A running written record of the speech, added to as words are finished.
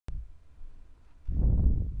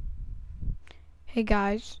Hey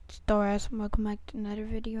guys, it's Doris and welcome back to another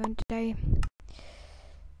video, and today,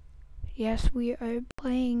 yes, we are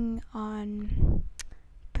playing on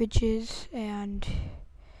bridges, and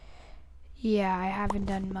yeah, I haven't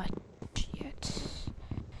done much yet.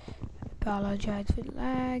 Apologize for the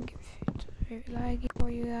lag, if it's very laggy for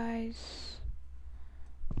you guys.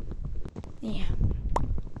 Yeah.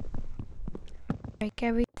 Break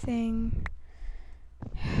everything.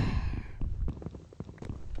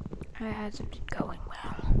 It hasn't been going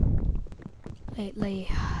well lately.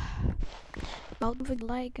 Well, don't forget to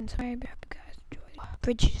like and subscribe. I hope you guys enjoy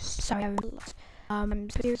bridges. Sorry, I haven't lost. I'm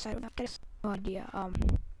serious. I don't have no idea.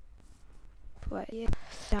 But yeah,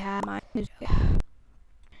 I have mine.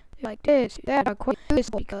 Like this, that, I quite do this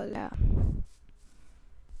because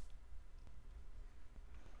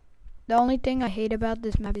the only thing I hate about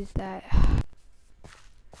this map is that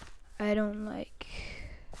I don't like.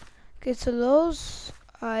 Okay, so those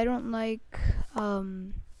I don't like.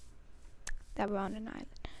 That we're on an island.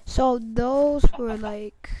 So those were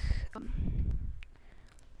like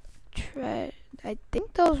I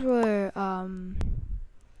think those were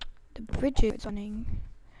the bridges running.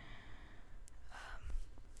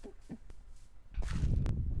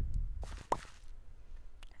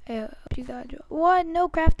 You guys, what? No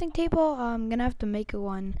crafting table? I'm gonna have to make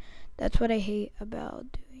one. That's what I hate about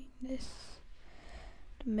doing this.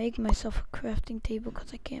 To make myself a crafting table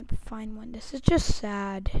because I can't find one. This is just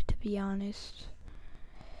sad, to be honest.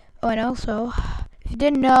 Oh, and also, if you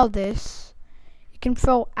didn't know this, you can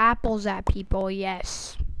throw apples at people.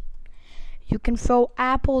 Yes, you can throw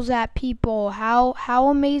apples at people. How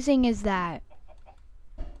amazing is that?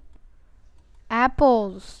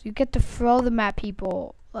 Apples, you get to throw them at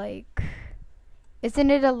people. Like,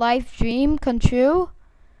 isn't it a life dream come true?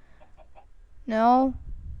 No?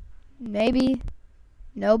 Maybe?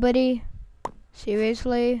 Nobody?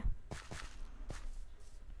 Seriously?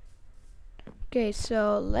 Okay,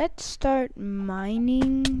 so let's start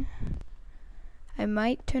mining. I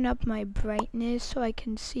might turn up my brightness so I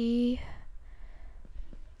can see.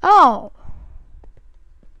 Oh!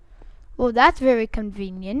 Well, that's very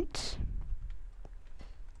convenient.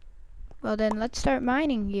 Well then, let's start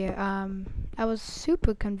mining here. That was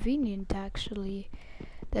super convenient actually.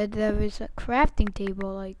 That there was a crafting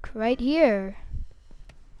table like right here.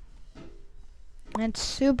 That's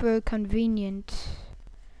super convenient.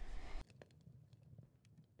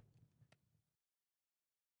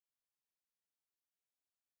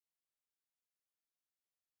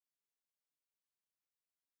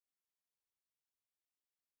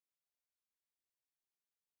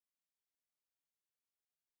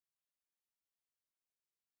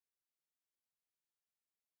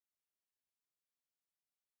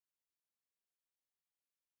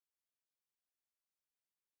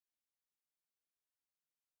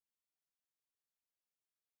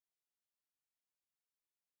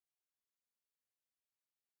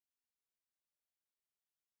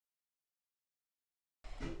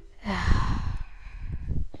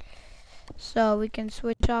 So we can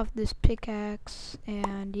switch off this pickaxe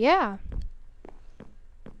and yeah.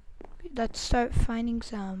 Let's start finding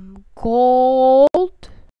some gold.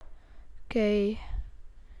 Okay.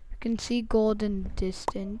 You can see gold in the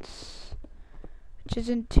distance, which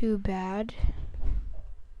isn't too bad.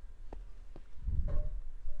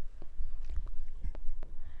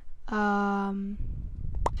 I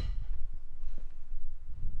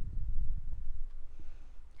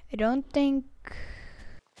don't think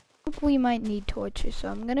we might need torches, so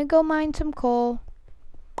I'm gonna go mine some coal.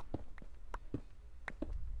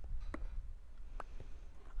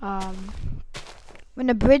 When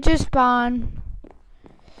the bridges spawn,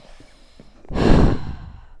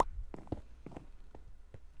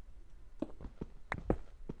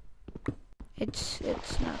 it's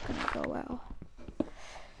not gonna go well.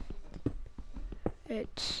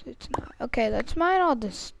 It's not. Okay, let's mine all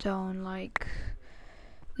this stone. Like,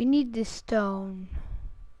 we need this stone.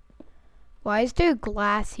 Why is there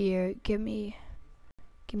glass here? Gimme.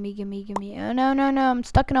 Oh, no, I'm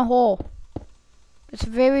stuck in a hole. It's a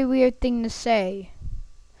very weird thing to say.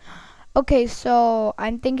 Okay, so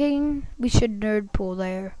I'm thinking we should nerd pool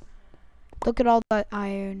there. Look at all that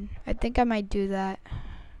iron. I think I might do that.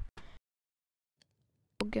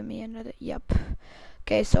 Give me another. Yep.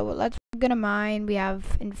 Okay, so we're gonna mine. We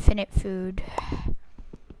have infinite food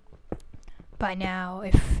by now.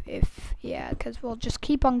 Yeah, because we'll just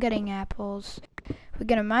keep on getting apples. We're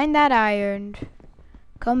gonna mine that iron,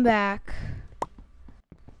 come back,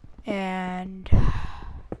 and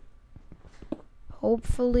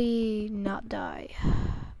hopefully not die.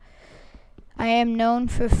 I am known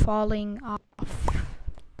for falling off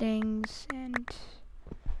things and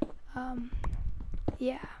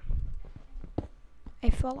yeah. I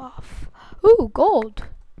fell off. Ooh, gold.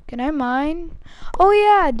 Can I mine? Oh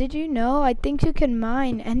yeah, did you know? I think you can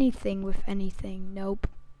mine anything with anything. Nope.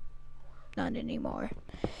 Not anymore.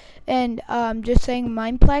 And just saying,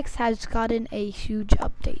 Mineplex has gotten a huge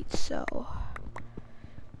update, so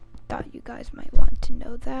thought you guys might want to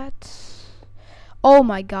know that. Oh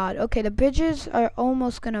my god. Okay, the bridges are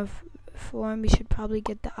almost gonna form. We should probably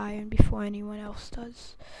get the iron before anyone else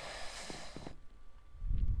does.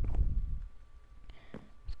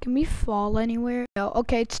 Can we fall anywhere? No.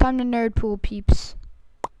 Okay, it's time to nerd pool, peeps.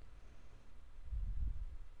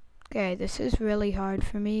 Okay, this is really hard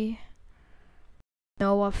for me.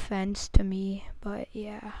 No offense to me, but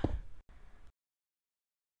yeah.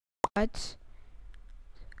 What?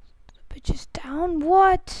 The bitch is down?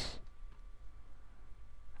 What?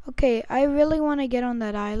 Okay, I really want to get on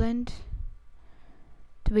that island.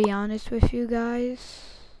 To be honest with you guys.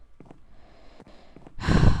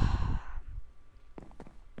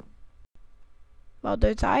 Well,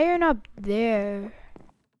 there's iron up there.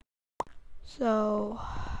 So...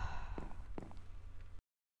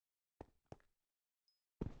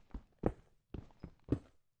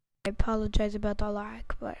 I apologize about the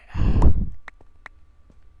lag, but...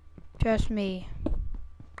 Trust me.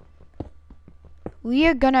 We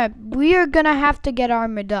are gonna have to get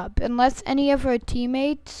armored up. Unless any of our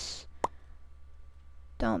teammates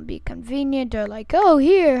don't be convenient or like, oh,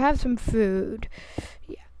 here, have some food.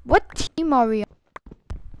 Yeah. What team are we on?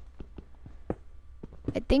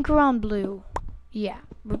 I think we're on blue. Yeah,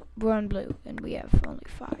 we're on blue, and we have only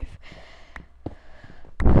 5.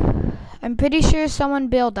 I'm pretty sure someone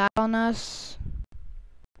bailed out on us.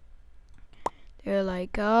 They're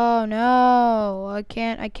like, oh no, I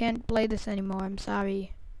can't play this anymore. I'm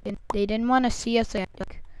sorry. They didn't want to see us.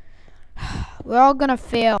 Like, we're all gonna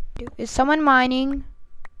fail. Is someone mining?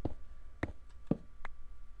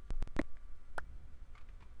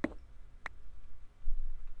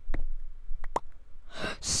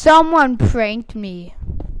 Someone pranked me.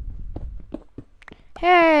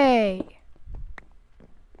 Hey,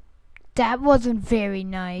 that wasn't very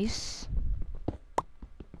nice.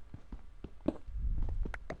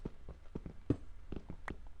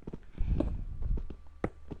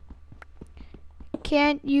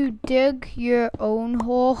 Can't you dig your own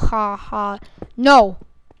hole? Ha ha. No.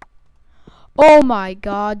 Oh my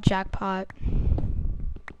god, jackpot.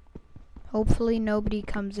 Hopefully nobody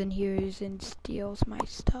comes in here and steals my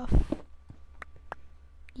stuff.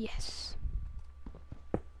 Yes.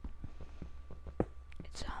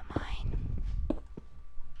 It's all mine.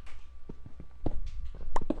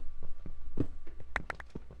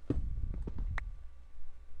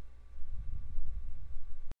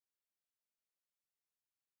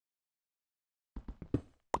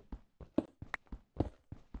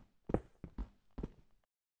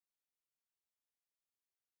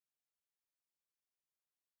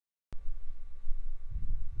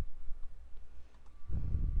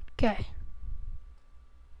 Okay.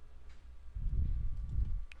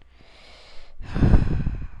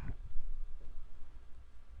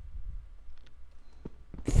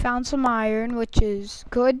 Found some iron, which is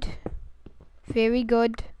good. Very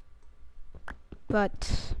good.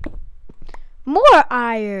 But more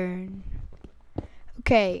iron.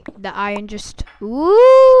 Okay, the iron just...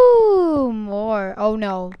 Ooh, more. Oh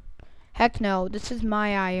no. Heck no. This is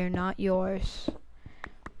my iron, not yours.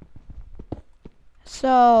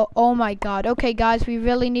 So, oh my god. Okay, guys, we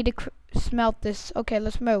really need to smelt this. Okay,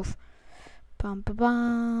 let's move. Bum ba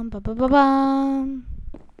bum ba ba ba bum.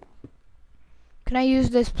 Can I use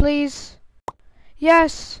this, please?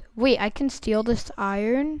 Yes. Wait, I can steal this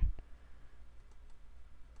iron.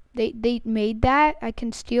 They made that. I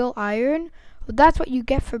can steal iron. Well, that's what you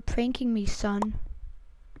get for pranking me, son.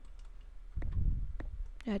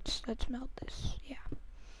 Let's melt this. Yeah.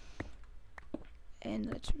 And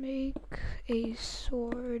let's make a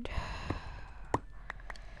sword.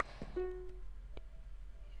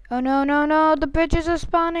 Oh no, no, no, the bridges are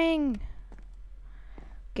spawning.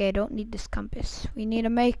 Okay, I don't need this compass. We need to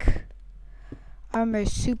make armor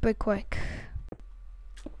super quick.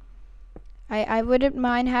 I wouldn't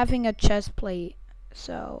mind having a chest plate.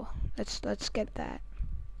 So let's get that.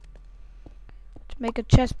 Let's make a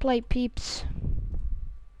chest plate, peeps.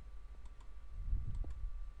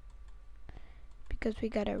 Because we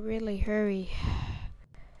gotta really hurry.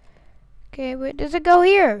 Okay, where does it go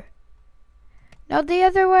here? No, the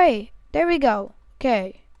other way. There we go.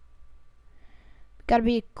 Okay. Gotta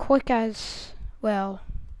be quick as well.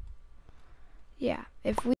 Yeah,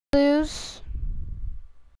 if we lose,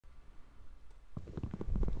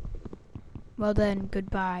 well then,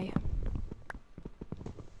 goodbye.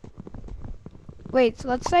 Wait, so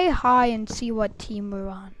let's say hi and see what team we're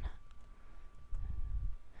on.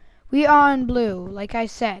 We are on blue, like I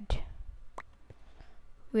said.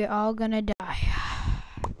 We're all gonna die.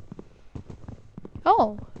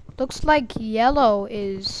 Oh, looks like yellow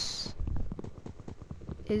is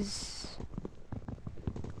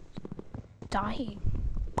dying.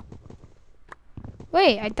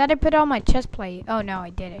 Wait, I thought I put on my chest plate. Oh no, I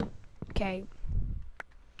didn't. Okay.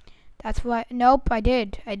 That's what, nope, I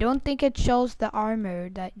did. I don't think it shows the armor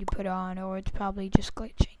that you put on, or it's probably just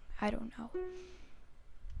glitching. I don't know.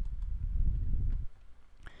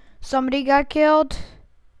 Somebody got killed.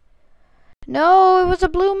 No, it was a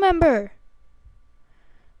blue member.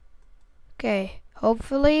 Okay,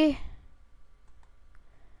 hopefully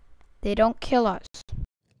they don't kill us.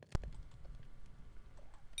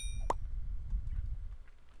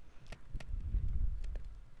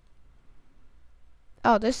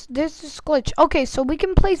 Oh, this is glitch. Okay, so we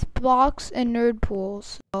can place blocks in nerd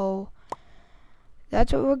pools. So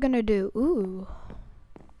that's what we're gonna do. Ooh.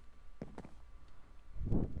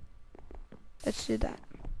 Let's do that.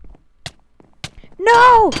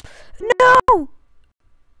 No! No!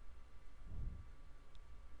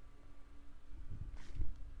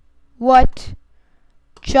 What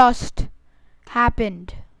just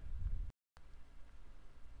happened?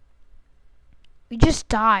 We just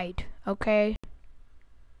died, okay?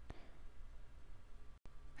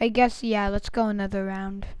 I guess, yeah, let's go another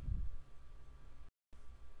round.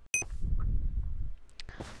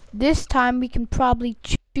 This time we can probably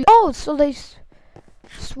choose. Oh, so they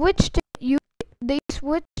switched it. They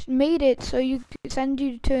made it so you could send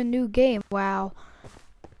you to a new game. Wow.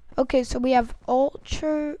 Okay, so we have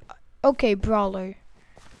ultra. Okay, brawler.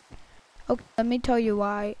 Okay, let me tell you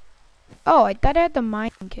why. Oh, I thought I had the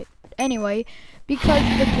mining kit. Anyway, because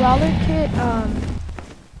the brawler kit,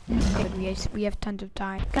 okay, we have tons of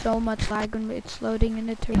time. So much lag when it's loading in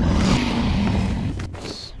the terminal.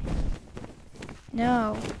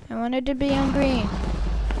 No, I wanted to be on green.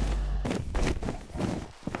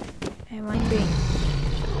 I want green.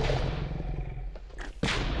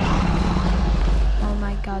 Oh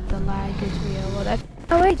my god, the lag is real. Well, that's.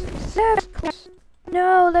 Oh wait,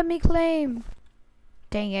 no, let me claim.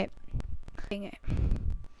 Dang it. Dang it.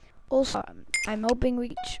 Also, I'm hoping we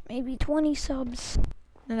reach maybe 20 subs.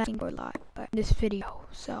 And I think we're live, but this video,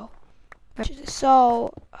 so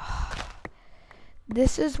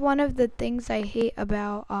this is one of the things I hate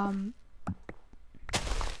about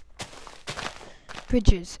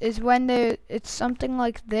bridges, is when it's something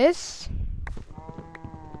like this.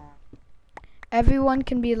 Everyone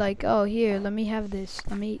can be like, oh, here, let me have this,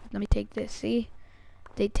 let me take this. See,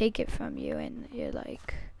 they take it from you and you're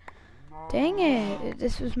like, dang it,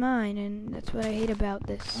 this was mine. And that's what I hate about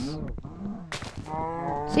this.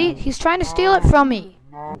 See, he's trying to steal it from me.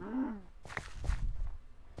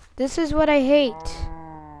 This is what I hate.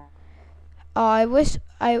 Oh, I wish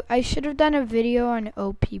I should have done a video on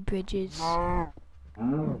OP bridges.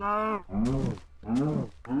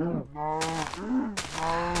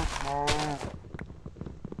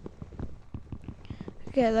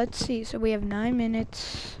 Okay, let's see. So we have 9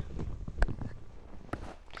 minutes.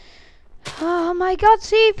 Oh my god,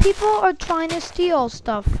 see, people are trying to steal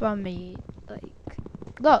stuff from me. Like,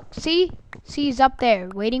 look, see? See, he's up there,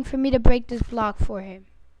 waiting for me to break this block for him.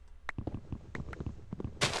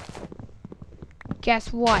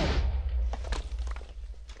 Guess what?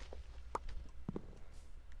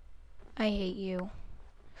 I hate you.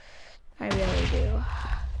 I really do.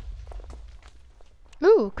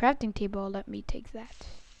 Ooh, crafting table, let me take that.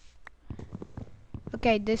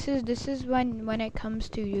 Okay, this is when it comes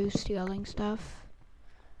to you stealing stuff.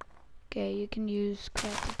 Okay, you can use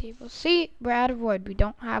crafting tables. See, we're out of wood. We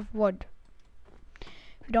don't have wood.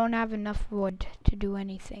 We don't have enough wood to do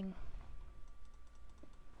anything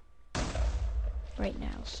right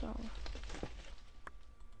now, so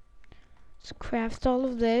let's craft all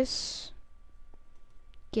of this.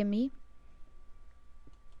 Gimme.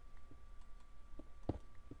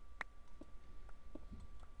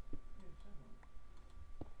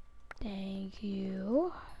 Thank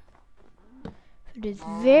you for this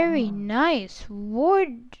very nice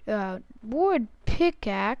wood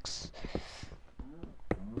pickaxe.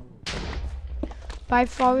 By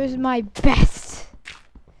far is my best.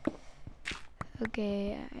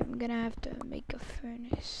 Okay, I'm gonna have to make a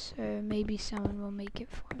furnace, or maybe someone will make it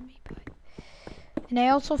for me. And I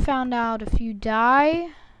also found out if you die,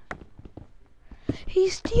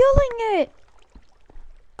 he's stealing it.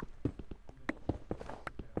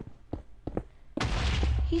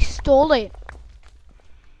 He stole it.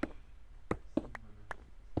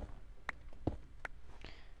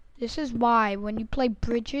 This is why when you play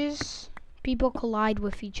bridges, people collide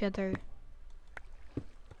with each other.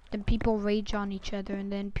 Then people rage on each other,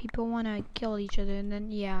 and then people want to kill each other, and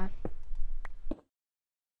then, yeah.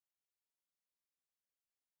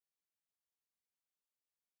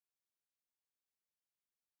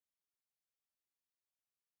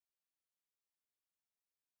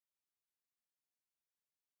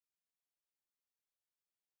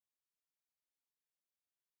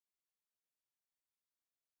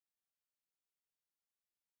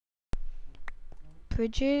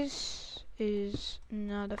 Bridges is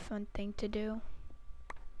not a fun thing to do.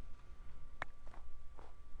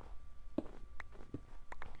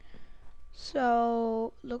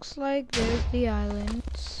 So, looks like there's the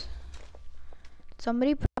islands.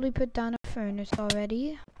 Somebody probably put down a furnace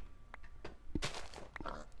already.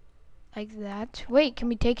 Like that. Wait, can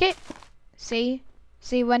we take it? See?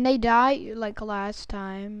 See, when they die, like last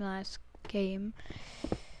game,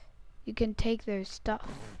 you can take their stuff.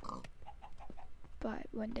 But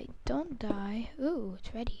when they don't die, ooh,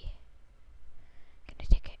 it's ready. Can I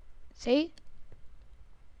take it? See?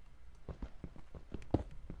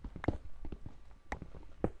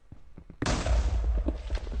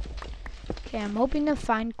 Okay, I'm hoping to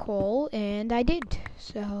find coal, and I did.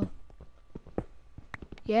 So,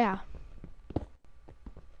 yeah.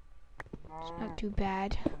 It's not too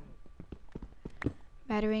bad.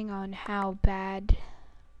 Mattering on how bad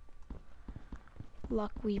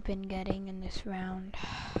luck we've been getting in this round.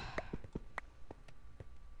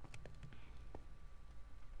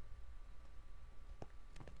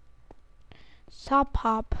 Stop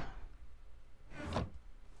hop.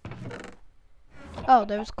 Oh,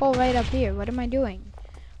 there's coal right up here. What am I doing?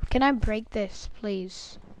 Can I break this,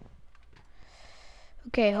 please?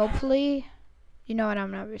 Okay, hopefully. You know what?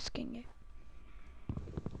 I'm not risking it.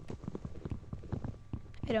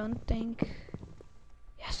 I don't think.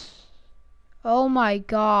 Yes. Oh my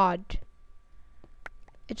god.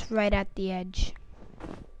 It's right at the edge.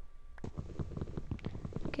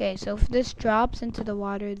 Okay, so if this drops into the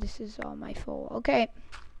water, this is all my fault. Okay.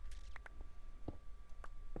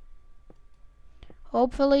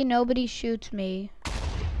 Hopefully nobody shoots me.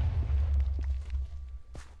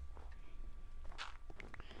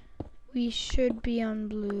 We should be on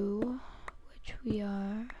blue, which we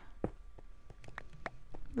are.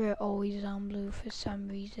 We're always on blue for some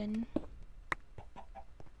reason.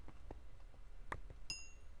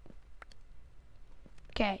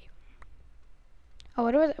 Okay. Oh,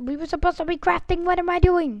 what was we were supposed to be crafting? What am I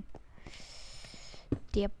doing?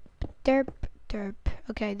 Dip, derp, derp.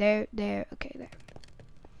 Okay, there. Okay, there.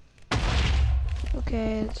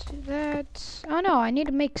 Okay, let's do that. Oh no, I need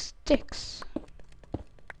to make sticks.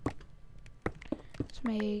 Let's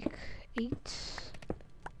make 8.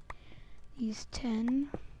 These 10.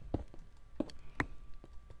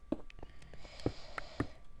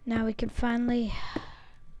 Now we can finally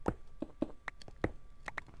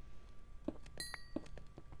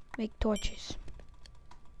make torches.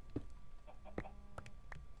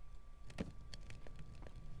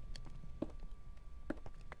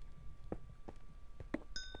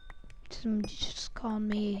 Somebody just called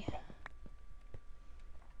me.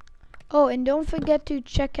 Oh, and don't forget to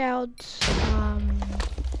check out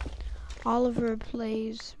Oliver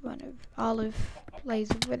Plays. Olive Plays.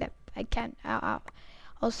 Whatever. I can't.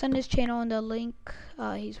 I'll send his channel in the link.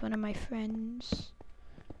 He's one of my friends.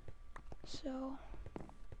 So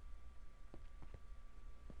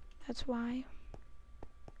that's why.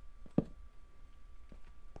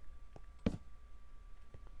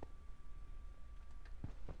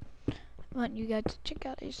 I want you guys to check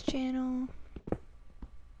out his channel.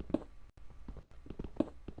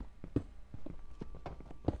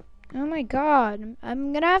 Oh my god,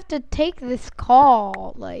 I'm gonna have to take this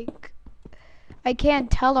call. Like, I can't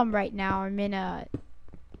tell him right now I'm in a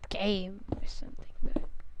game or something. But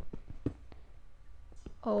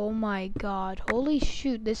oh my god, holy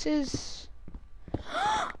shoot, this is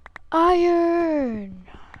iron.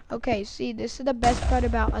 Okay, see, this is the best part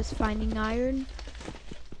about us finding iron.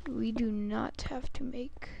 We do not have to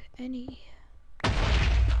make any.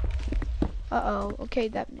 Uh-oh, okay,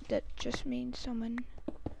 that just means someone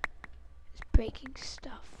is breaking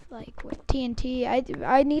stuff. Like with TNT,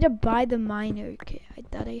 I need to buy the miner. Okay, I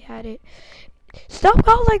thought I had it. Stop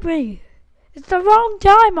calling me! It's the wrong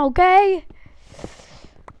time, okay?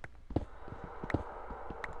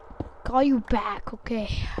 Call you back, okay?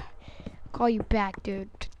 Call you back,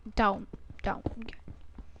 dude. Don't. Okay.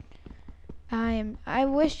 I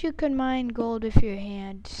wish you could mine gold with your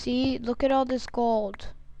hand. See, look at all this gold.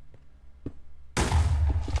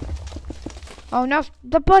 Oh no,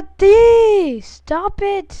 but these! Stop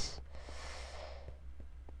it!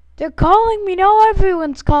 They're calling me. No,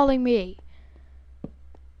 everyone's calling me.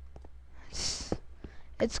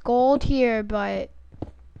 It's gold here, but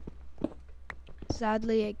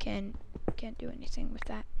sadly I can't do anything with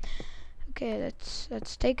that. Okay,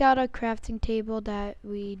 let's take out a crafting table that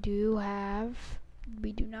we do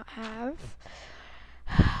not have.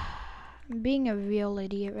 I'm being a real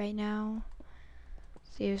idiot right now.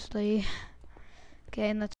 Seriously. Okay,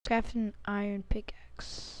 and let's craft an iron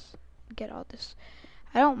pickaxe. Get all this.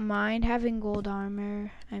 I don't mind having gold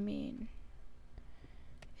armor. I mean,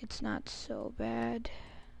 it's not so bad.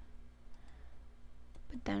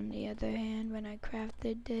 But then on the other hand, when I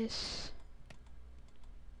crafted this,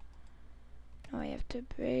 now I have to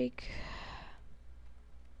break.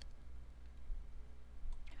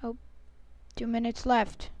 Oh, 2 minutes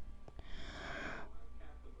left.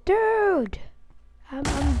 Dude! I'm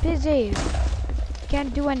busy.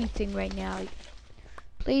 Can't do anything right now.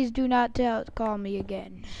 Please do not call me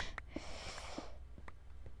again.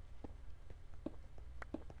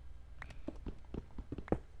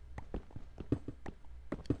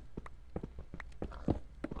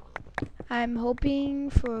 I'm hoping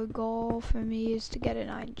for a goal for me is to get an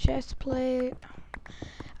iron chest plate.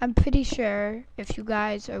 I'm pretty sure if you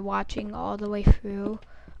guys are watching all the way through.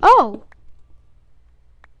 Oh!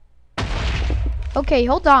 Okay,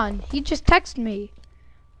 hold on. He just texted me.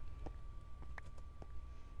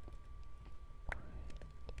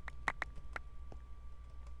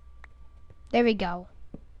 There we go.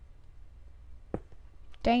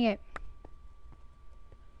 Dang it.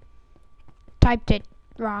 Typed it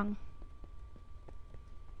wrong.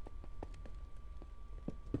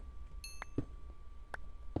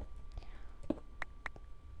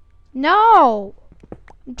 No!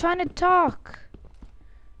 I'm trying to talk.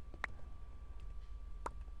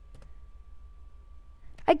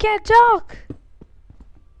 I can't talk.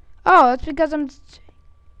 Oh, that's because I'm...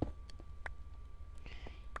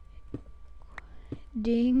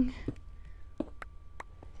 Ding.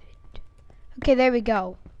 Okay, there we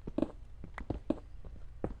go.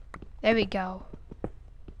 There we go.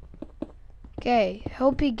 Okay,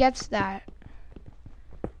 hope he gets that.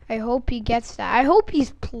 I hope he gets that. I hope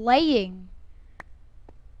he's playing.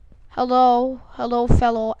 Hello, hello,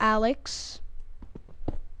 fellow Alex.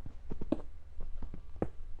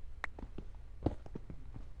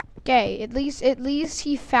 Okay, at least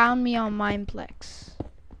he found me on Mineplex.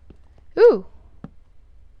 Ooh.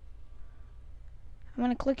 I'm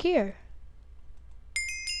gonna click here.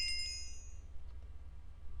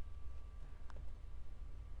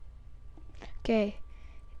 Okay.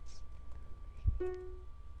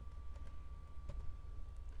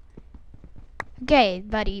 Okay,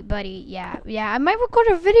 buddy, yeah, I might record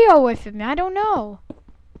a video with him, I don't know.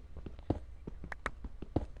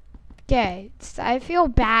 Okay, I feel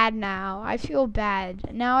bad now. I feel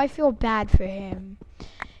bad. Now I feel bad for him.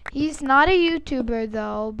 He's not a YouTuber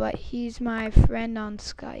though, but he's my friend on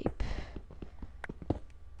Skype.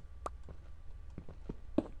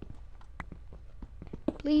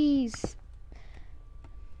 Please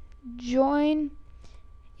join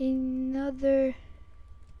another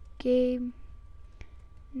game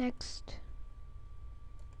next.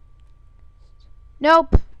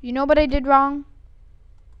 Nope. You know what I did wrong?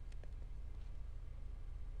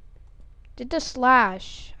 Did the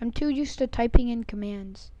slash. I'm too used to typing in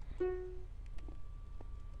commands.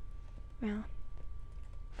 Round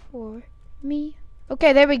for me.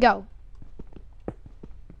 Okay, there we go.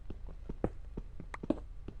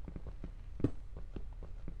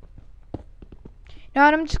 Now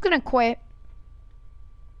I'm just gonna quit.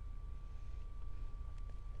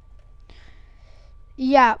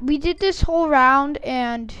 Yeah, we did this whole round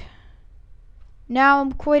and now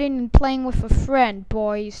I'm quitting and playing with a friend,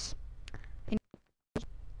 boys.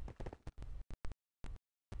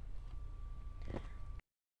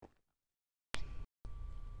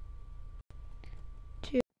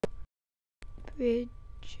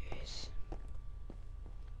 Bridges.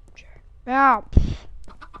 Ow.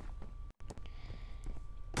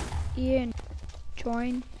 Ian,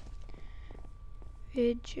 join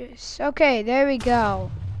bridges. Okay, there we go.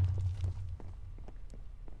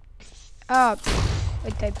 Oh, I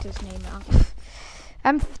typed his name out.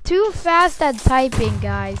 I'm too fast at typing,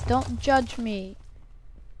 guys. Don't judge me.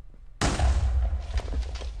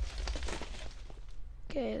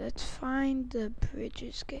 Okay, let's find the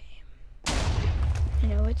bridges game. I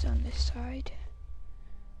know it's on this side.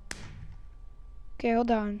 Okay, hold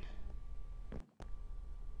on.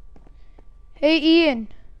 Hey, Ian.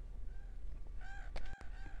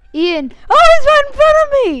 Ian. Oh, he's right in front of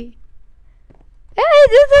me. Hey,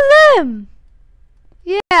 this is him.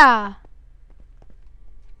 Yeah.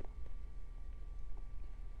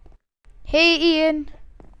 Hey, Ian.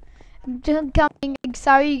 I'm coming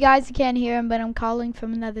sorry you guys can't hear him, but I'm calling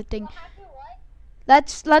from another thing.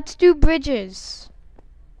 Let's do bridges.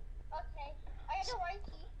 Okay. I have the white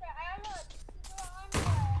t-shirt.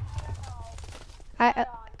 I don't know.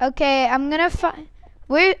 Okay, I'm gonna find.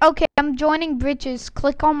 Okay, I'm joining bridges.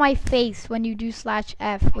 Click on my face when you do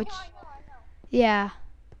 /F, which. I know. Yeah.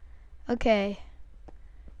 Okay.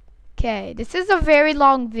 Okay, this is a very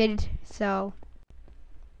long vid, so.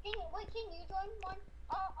 Can you join one?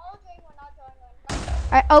 I'll join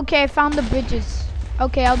one. Okay, I found the bridges.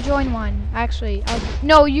 Okay, I'll join one. Actually,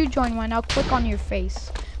 no, you join one. I'll click on your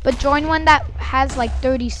face. But join one that has like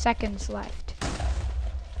 30 seconds left.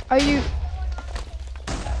 Are you?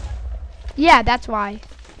 Yeah, that's why.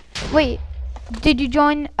 Wait, did you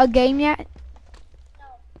join a game yet? No.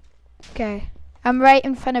 Okay, I'm right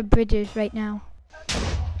in front of bridges right now.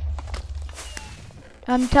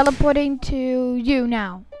 I'm teleporting to you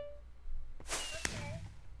now.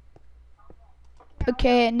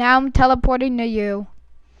 Okay, now I'm teleporting to you.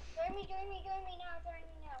 Join me now.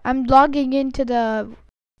 I'm logging into the.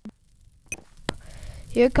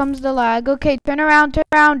 Here comes the lag. Okay, turn around.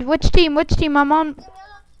 Which team? I'm on. Team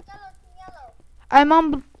yellow.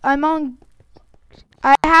 I'm on.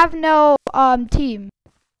 I have no team.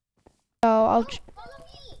 So I'll. Follow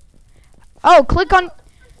me. Oh, click on. Team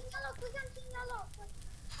yellow.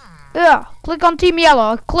 Yeah, click on team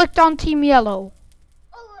yellow. I clicked on team yellow.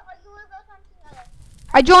 Oh, you were both on team yellow.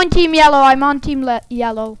 I joined team yellow. I'm on team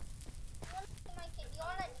yellow.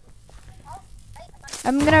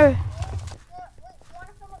 I'm gonna. You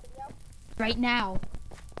wanna film a video? Right now.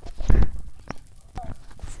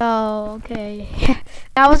 So, okay.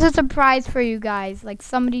 That was a surprise for you guys. Like,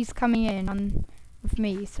 somebody's coming in with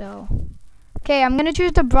me, so. Okay, I'm gonna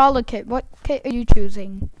choose the brawler kit. What kit are you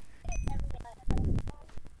choosing?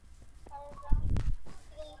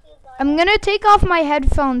 I'm gonna take off my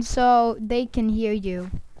headphones so they can hear you.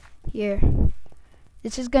 Here.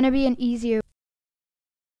 This is gonna be an easier.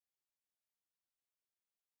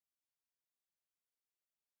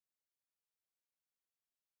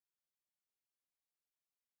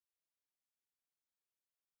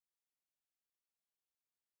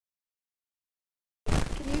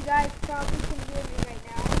 You guys probably can hear me right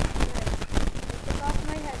now. I took off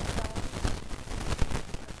my headphones.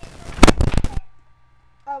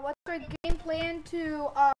 What's our game plan to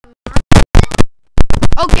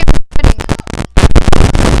Okay, ready.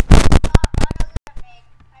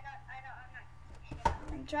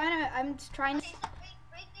 I'm trying to.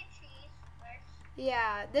 Break the trees first.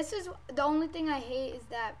 Yeah, this is the only thing I hate is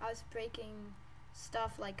that us breaking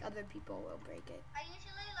stuff like other people will break it. I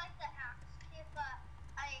usually like the axe, but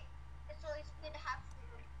it's always good to have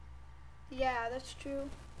food. Yeah, that's true.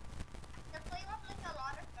 The play with like a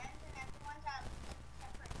lot of friends and everyone's at like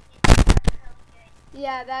separate tables. That's really good.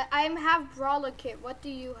 Yeah, that I have brawler kit. What do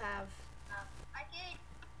you have? I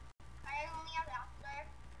only have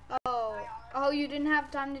Outlaw. Oh, you didn't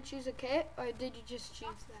have time to choose a kit, or did you just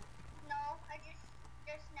choose that? No, I just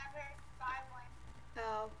never buy one.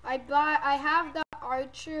 Oh, I have the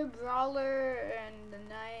archer, brawler, and the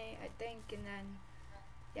knight, I think, and then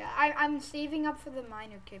yeah, I'm saving up for the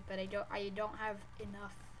miner kit, but I don't have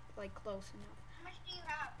enough, like close enough. How much do you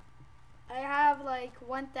have? I have like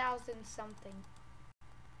 1,000 something.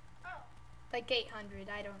 Oh. Like 800,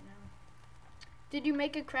 I don't know. Did you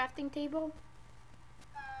make a crafting table?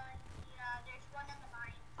 Yeah, there's one in the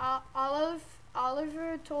mine.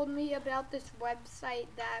 Oliver told me about this website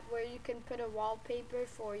where you can put a wallpaper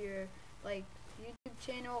for your like YouTube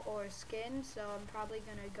channel or skin, so I'm probably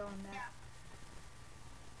gonna go on that. Yeah.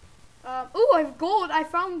 Oh, I have gold. I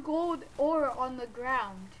found gold ore on the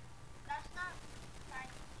ground. That's not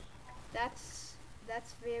That's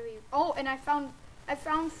very. Oh, and I found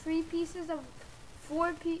 3 pieces of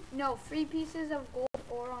 3 pieces of gold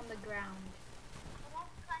ore on the ground.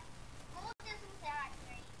 Gold isn't that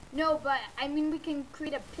great. No, but I mean we can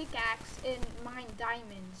create a pickaxe and mine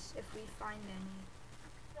diamonds if we find any.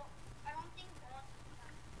 So, I don't think gold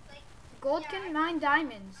like Gold can mine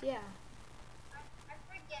diamonds, yeah. I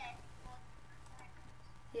forget gold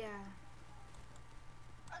diamonds. Yeah.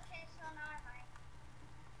 Okay, so now I mine.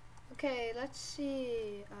 Okay, let's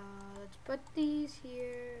see. Let's put these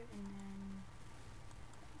here and then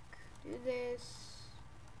do this.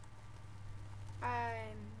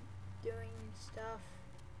 I'm doing stuff.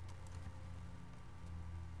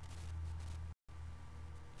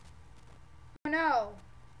 Oh no!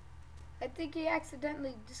 I think he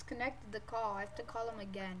accidentally disconnected the call. I have to call him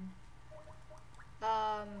again.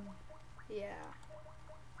 Yeah.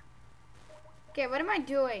 Okay, what am I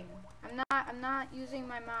doing? I'm not using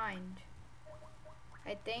my mind.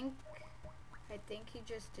 I think I think he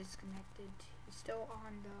just disconnected. He's still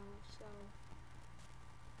on though, so.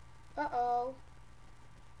 Uh-oh.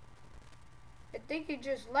 I think he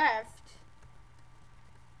just left.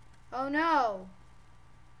 Oh no.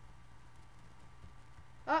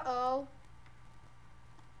 Uh-oh.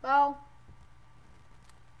 Well,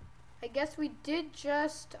 I guess we did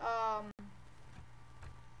just,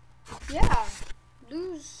 yeah,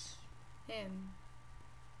 lose him.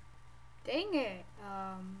 Dang it.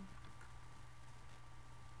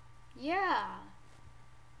 Yeah.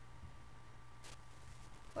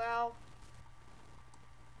 Well,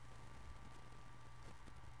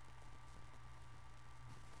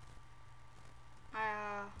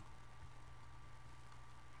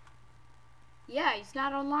 yeah, he's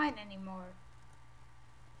not online anymore.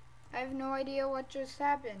 I have no idea what just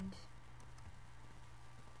happened.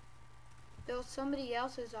 Though somebody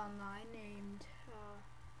else is online named,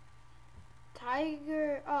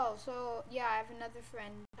 Tiger. Oh, so yeah, I have another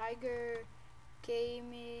friend, Tiger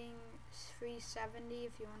Gaming 370.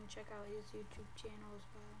 If you want to check out his YouTube channel as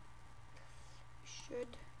well, you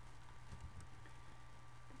should.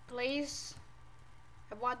 Please,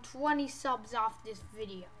 I want 20 subs off this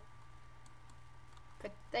video.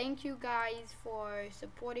 But thank you guys for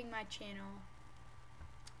supporting my channel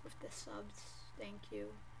with the subs. Thank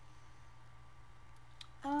you.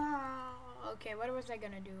 Okay, what was I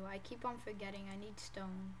gonna do? I keep on forgetting. I need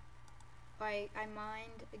stone. I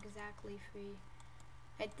mined exactly 3.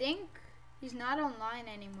 I think he's not online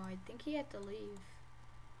anymore. I think he had to leave.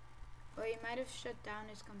 Or he might have shut down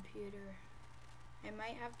his computer. I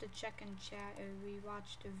might have to check in chat or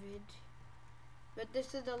rewatch the vid. But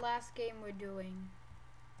this is the last game we're doing.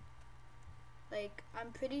 Like,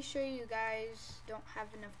 I'm pretty sure you guys don't have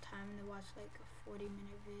enough time to watch like a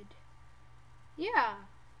 40-minute vid. Yeah.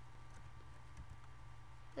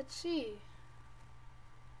 Let's see.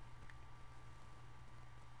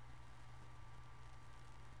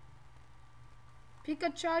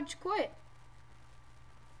 Pikachu quit.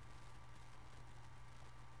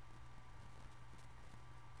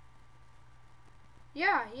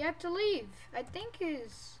 Yeah, he had to leave. I think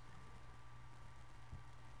his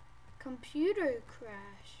computer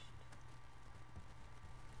crashed.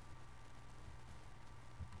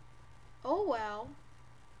 Oh well.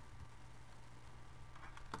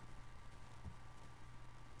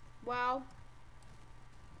 Well,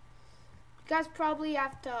 you guys probably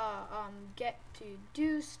have to get to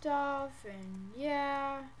do stuff, and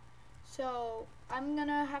yeah. So I'm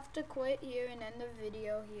gonna have to quit here and end the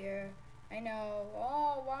video here. I know.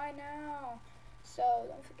 Oh, why now? So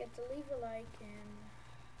don't forget to leave a like and,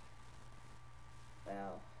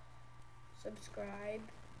 well, subscribe.